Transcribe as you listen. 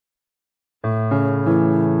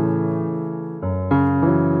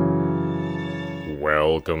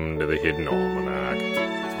welcome to the Hidden Almanac.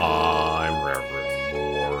 I'm Reverend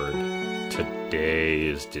Ward. Today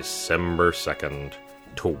is December 2nd,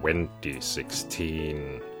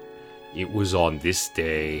 2016. It was on this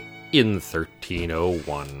day in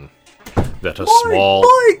 1301 that a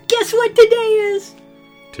Mort, guess what today is?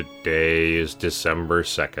 Today is December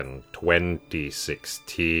 2nd,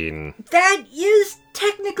 2016. That is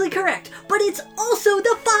technically correct, but it's also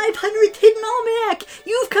the 500th Hidden Almanac.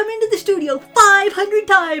 You've come into the studio 500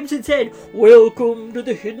 times and said, "Welcome to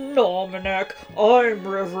the Hidden Almanac. I'm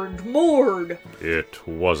Reverend Mord." It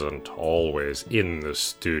wasn't always in the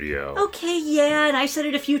studio. Okay, yeah, and I said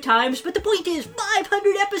it a few times, but the point is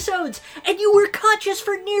 500 episodes, and you were conscious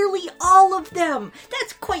for nearly all of them.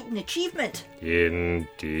 That's quite an achievement.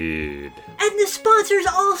 Indeed. And the sponsors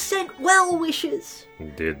all sent well wishes.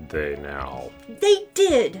 Did they now? They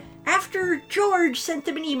did, after George sent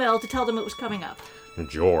them an email to tell them it was coming up.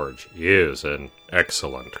 George is an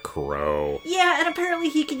excellent crow. Yeah, and apparently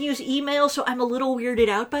he can use email, so I'm a little weirded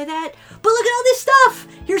out by that. But look at all this stuff!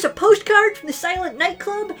 Here's a postcard from the Silent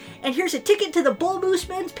Nightclub, and here's a ticket to the Bull Moose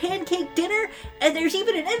Men's Pancake Dinner, and there's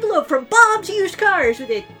even an envelope from Bob's Used Cars with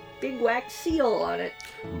a big wax seal on it.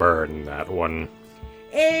 Burn that one.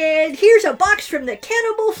 And here's a box from the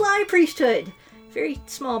Cannibal Fly Priesthood. Very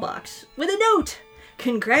small box. With a note.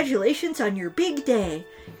 Congratulations on your big day.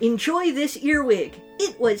 Enjoy this earwig.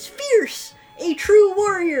 It was fierce. A true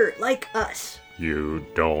warrior like us. You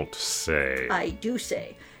don't say. I do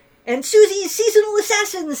say. And Susie's Seasonal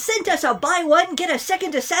Assassins sent us a buy one, get a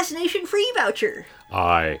second assassination free voucher.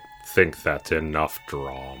 I think that's enough,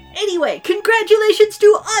 Drom. Anyway, congratulations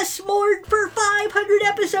to us, Mord, for 500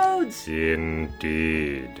 episodes.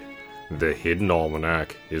 Indeed. The Hidden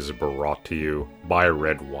Almanac is brought to you by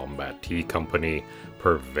Red Wombat Tea Company,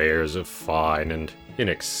 purveyors of fine and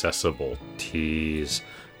inaccessible teas.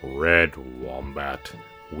 Red Wombat,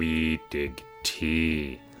 we dig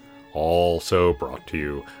tea. Also brought to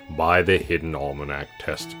you by the Hidden Almanac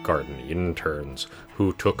Test Garden interns,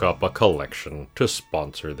 who took up a collection to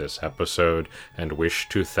sponsor this episode, and wish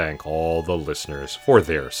to thank all the listeners for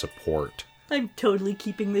their support. I'm totally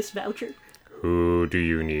keeping this voucher. Who do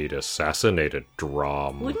you need assassinated,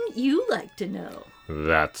 Drom? Wouldn't you like to know?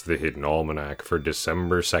 That's the Hidden Almanac for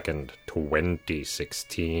December 2nd,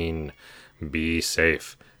 2016. Be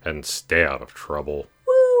safe and stay out of trouble.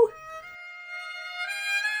 Woo!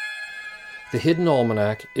 The Hidden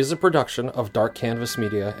Almanac is a production of Dark Canvas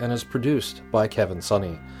Media and is produced by Kevin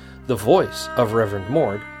Sonney. The voice of Reverend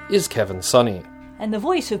Mord is Kevin Sonney. And the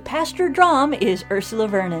voice of Pastor Drom is Ursula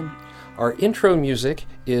Vernon. Our intro music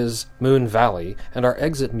is Moon Valley, and our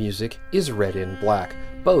exit music is Red in Black,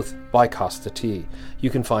 both by Costa T. You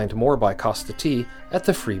can find more by Costa T at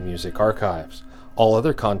the Free Music Archives. All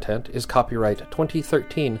other content is copyright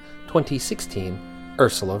 2013-2016,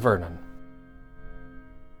 Ursula Vernon.